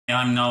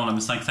I'm Noel, I'm a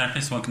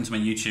psychotherapist. Welcome to my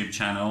YouTube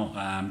channel.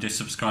 Do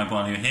subscribe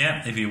while you're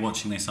here. If you're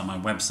watching this on my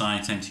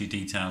website, enter your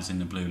details in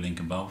the blue link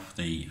above,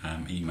 the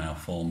email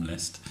form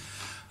list.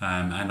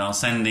 And I'll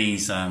send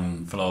these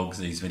vlogs,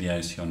 these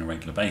videos to you on a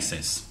regular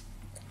basis.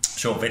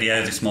 Short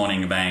video this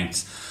morning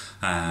about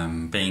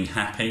being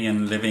happy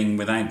and living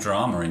without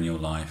drama in your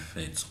life.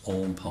 It's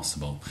all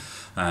possible.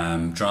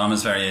 Drama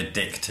is very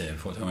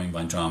addictive. What do I mean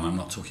by drama? I'm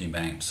not talking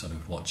about sort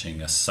of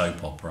watching a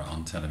soap opera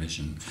on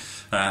television.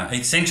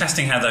 It's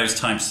interesting how those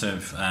types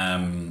of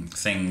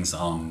things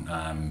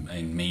on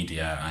in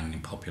media and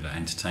in popular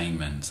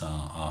entertainment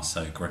are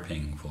so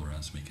gripping for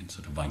us. We can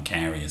sort of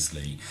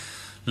vicariously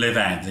live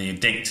out the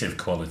addictive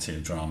quality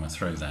of drama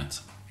through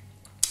that.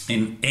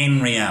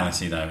 In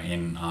reality, though,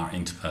 in our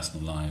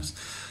interpersonal lives,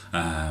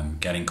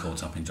 getting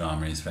caught up in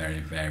drama is very,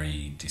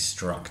 very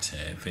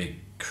destructive. It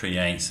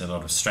creates a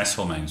lot of stress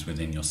hormones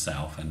within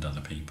yourself and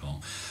other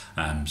people.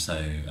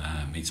 So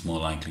it's more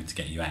likely to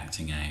get you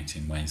acting out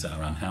in ways that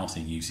are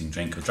unhealthy, using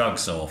drink or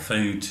drugs or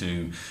food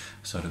to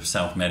sort of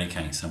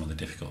self-medicate some of the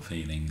difficult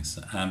feelings,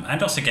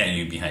 and also get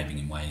you behaving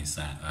in ways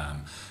that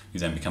you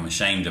then become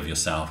ashamed of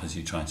yourself as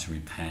you try to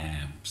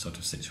repair sort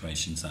of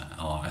situations that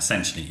are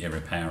essentially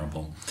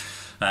irreparable.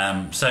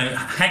 So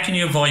how can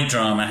you avoid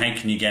drama? How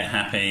can you get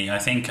happy? I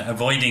think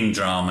avoiding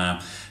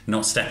drama,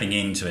 not stepping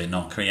into it,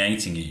 not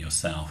creating it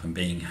yourself, and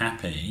being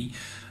happy.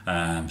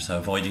 So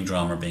avoiding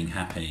drama and being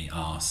happy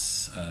are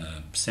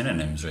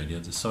synonyms, really.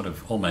 They're sort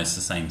of almost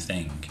the same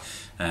thing.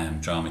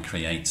 Drama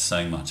creates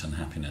so much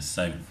unhappiness.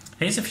 So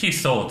here's a few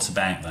thoughts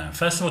about that.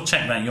 First of all,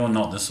 check that you're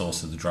not the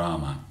source of the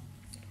drama.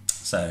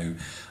 So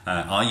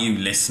are you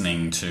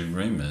listening to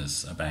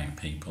rumours about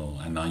people,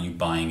 and are you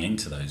buying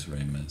into those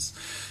rumours?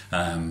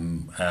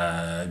 Don't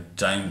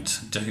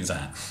do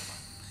that.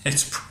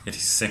 It's pretty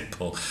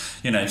simple.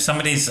 You know, if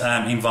somebody's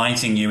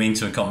inviting you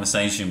into a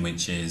conversation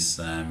which is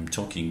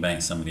talking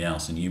about somebody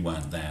else and you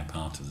weren't there,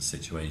 part of the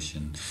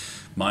situation,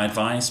 my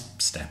advice,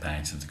 step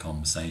out of the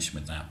conversation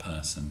with that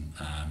person.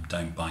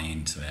 Don't buy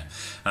into it.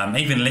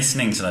 Even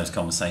listening to those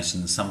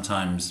conversations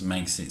sometimes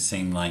makes it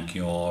seem like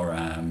you're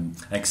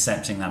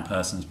accepting that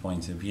person's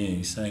point of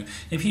view. So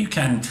if you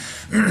can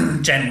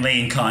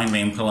gently and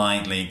kindly and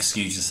politely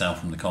excuse yourself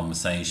from the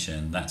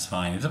conversation, that's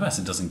fine. If the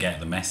person doesn't get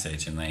the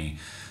message and they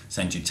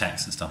send you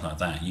texts and stuff like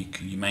that,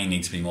 you may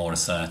need to be more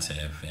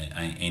assertive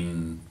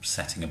in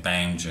setting a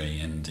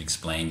boundary and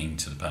explaining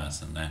to the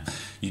person that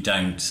you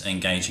don't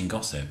engage in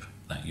gossip,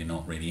 that you're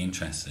not really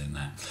interested in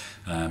that.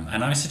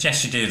 And I would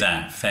suggest you do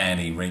that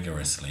fairly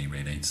rigorously,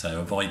 really.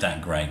 So avoid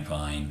that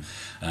grapevine,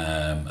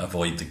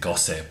 avoid the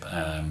gossip,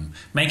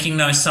 making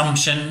no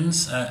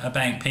assumptions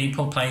about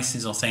people,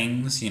 places or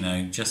things, you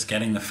know, just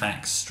getting the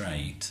facts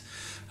straight.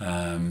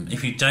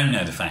 If you don't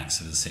know the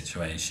facts of the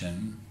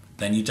situation,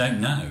 then you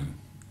don't know.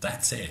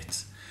 That's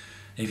it.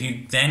 If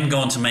you then go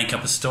on to make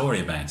up a story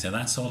about it,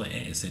 that's all it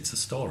is. It's a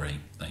story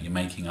that you're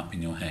making up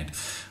in your head.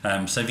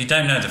 So if you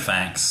don't know the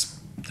facts,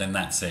 then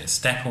that's it.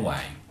 Step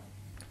away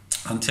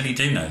until you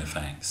do know the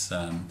facts.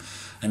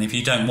 And if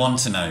you don't want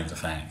to know the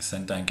facts,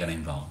 then don't get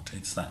involved.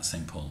 It's that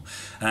simple.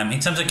 In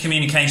terms of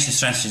communication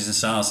strategies and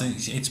styles,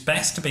 it's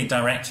best to be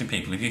direct to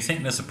people. If you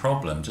think there's a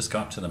problem, just go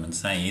up to them and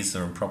say, is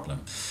there a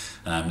problem?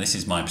 This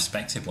is my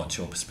perspective, what's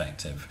your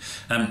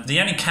perspective? The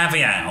only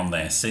caveat on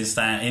this is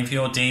that if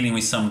you're dealing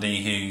with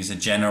somebody who's a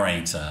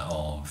generator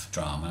of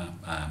drama,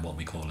 what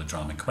we call a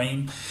drama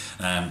queen,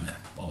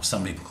 or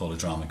some people call a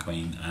drama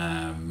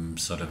queen,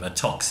 sort of a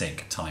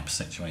toxic type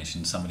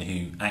situation, somebody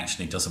who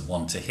actually doesn't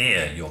want to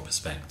hear your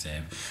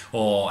perspective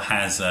or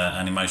has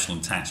an emotional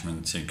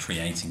attachment to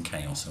creating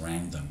chaos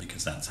around them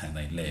because that's how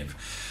they live.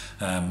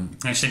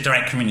 Actually,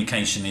 direct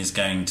communication is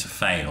going to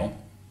fail.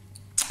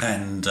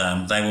 And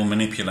they will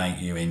manipulate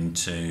you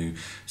into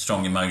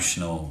strong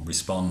emotional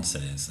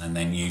responses and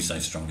then use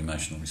those strong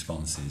emotional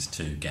responses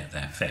to get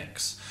their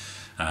fix.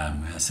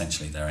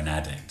 Essentially, they're an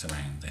addict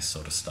around this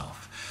sort of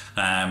stuff.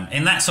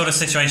 In that sort of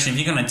situation, if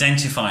you can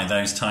identify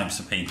those types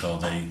of people,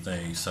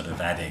 the sort of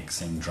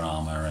addicts in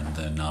drama and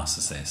the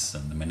narcissists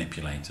and the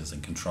manipulators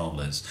and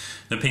controllers,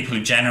 the people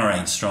who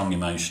generate strong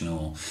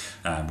emotional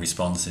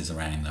responses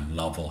around them,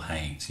 love or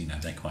hate, you know,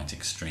 they're quite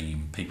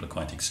extreme. People are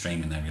quite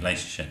extreme in their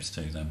relationships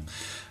to them.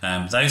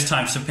 Those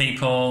types of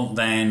people,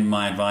 then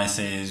my advice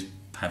is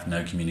have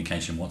no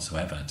communication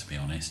whatsoever, to be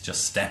honest.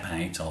 Just step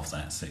out of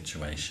that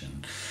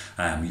situation.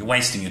 You're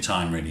wasting your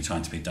time really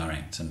trying to be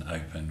direct and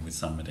open with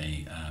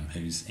somebody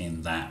who's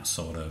in that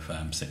sort of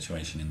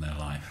situation in their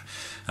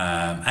life.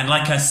 And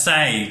like I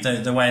say,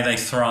 the way they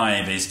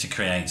thrive is to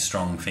create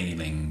strong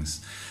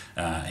feelings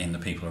in the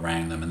people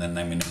around them, and then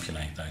they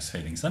manipulate those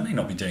feelings. They may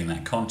not be doing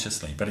that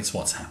consciously, but it's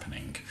what's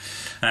happening.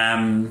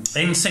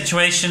 In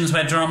situations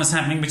where drama's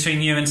happening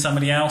between you and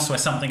somebody else, where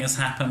something has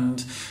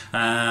happened,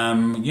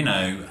 you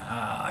know,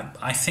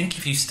 I think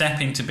if you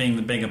step into being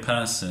the bigger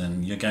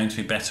person, you're going to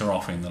be better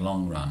off in the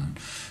long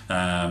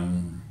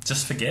run.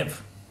 Just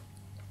forgive.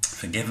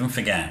 Forgive and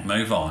forget,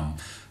 move on.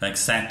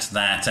 Accept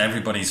that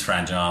everybody's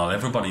fragile,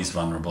 everybody's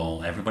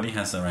vulnerable, everybody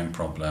has their own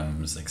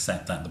problems.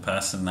 Accept that the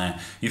person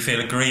that you feel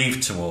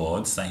aggrieved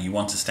towards, that you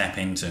want to step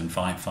into and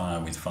fight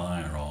fire with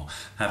fire or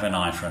have an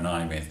eye for an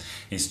eye with,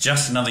 is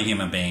just another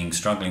human being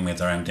struggling with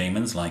their own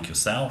demons like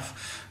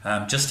yourself.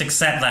 Just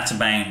accept that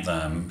about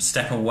them,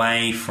 step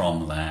away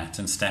from that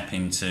and step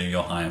into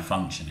your higher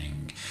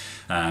functioning.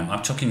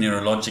 I'm talking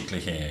neurologically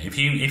here. If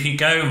you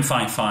go and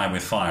fight fire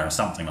with fire or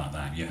something like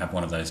that, you have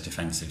one of those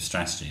defensive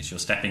strategies. You're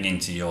stepping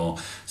into your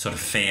sort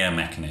of fear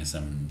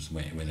mechanisms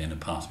within a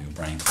part of your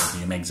brain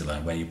called the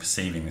amygdala, where you're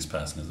perceiving this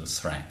person as a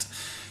threat.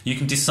 You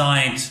can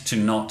decide to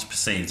not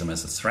perceive them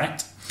as a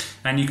threat,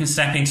 and you can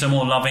step into a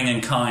more loving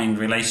and kind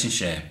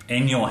relationship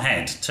in your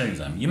head to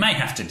them. You may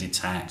have to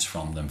detach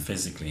from them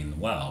physically in the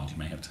world. You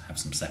may have to have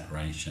some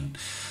separation,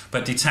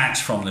 but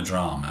detach from the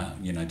drama,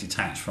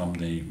 detach from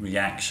the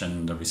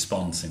reaction, the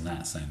response in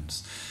that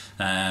sense.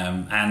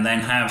 And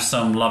then have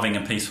some loving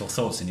and peaceful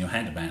thoughts in your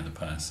head about the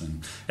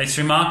person. It's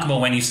remarkable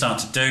when you start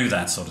to do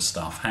that sort of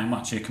stuff, how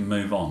much you can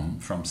move on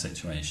from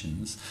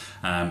situations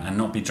and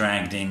not be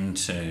dragged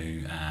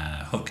into,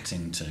 hooked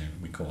into,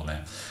 we call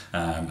it,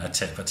 a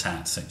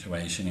tit-for-tat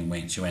situation in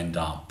which you end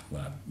up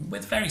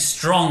with very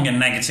strong and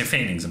negative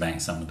feelings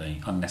about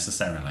somebody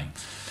unnecessarily.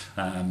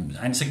 And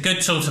it's a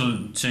good tool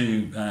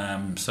to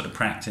sort of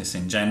practice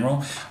in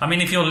general. I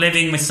mean, if you're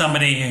living with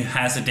somebody who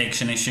has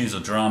addiction issues or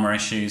drama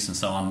issues and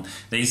so on,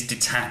 these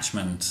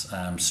detachment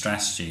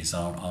strategies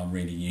are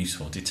really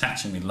useful.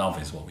 Detaching with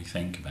love is what we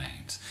think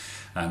about.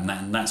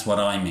 And that's what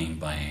I mean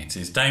by it,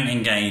 is don't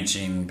engage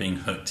in being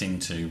hooked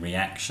into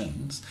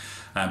reactions,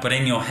 but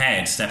in your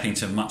head, step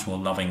into a much more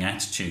loving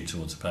attitude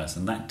towards a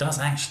person. That does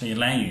actually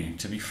allow you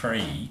to be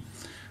free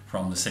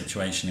from the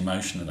situation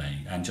emotionally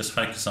and just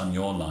focus on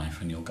your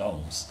life and your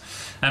goals.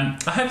 I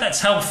hope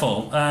that's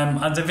helpful.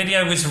 The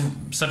video was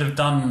sort of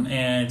done,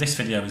 this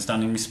video was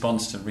done in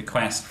response to a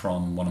request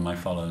from one of my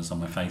followers on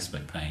my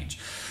Facebook page,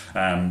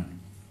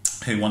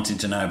 who wanted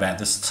to know about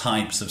the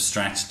types of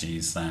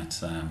strategies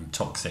that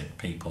toxic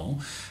people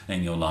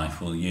in your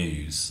life will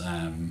use.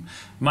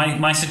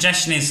 My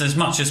suggestion is, as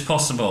much as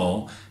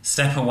possible,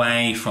 step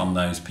away from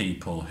those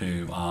people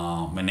who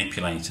are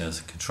manipulators,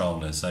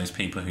 controllers, those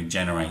people who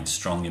generate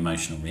strong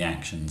emotional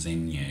reactions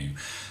in you,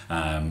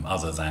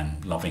 other than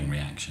loving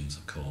reactions,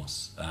 of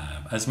course.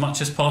 As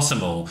much as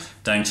possible,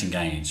 don't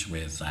engage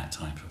with that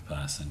type of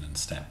person and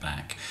step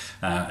back.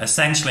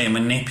 Essentially, a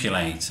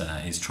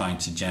manipulator is trying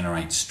to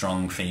generate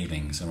strong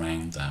feelings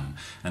around them,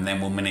 and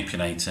then will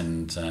manipulate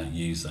and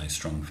use those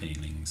strong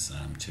feelings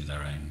to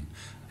their own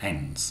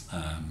ends,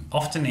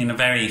 often in a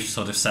very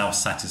sort of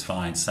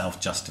self-satisfied,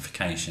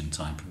 self-justification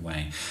type of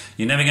way.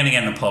 You're never going to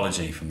get an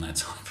apology from that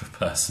type of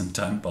person.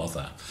 Don't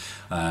bother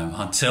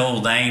until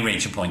they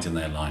reach a point in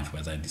their life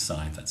where they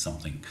decide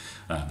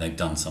that they've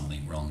done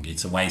something wrong.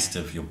 It's a waste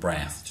of your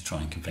breath to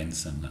try and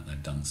convince them that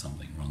they've done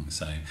something wrong.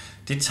 So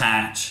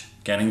detach,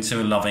 get into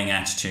a loving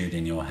attitude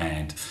in your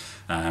head.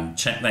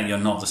 Check that you're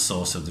not the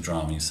source of the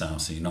drama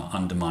yourself, so you're not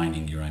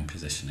undermining your own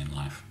position in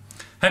life.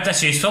 Hope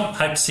that's useful.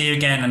 Hope to see you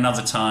again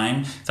another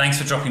time.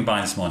 Thanks for dropping by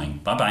this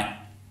morning. Bye-bye.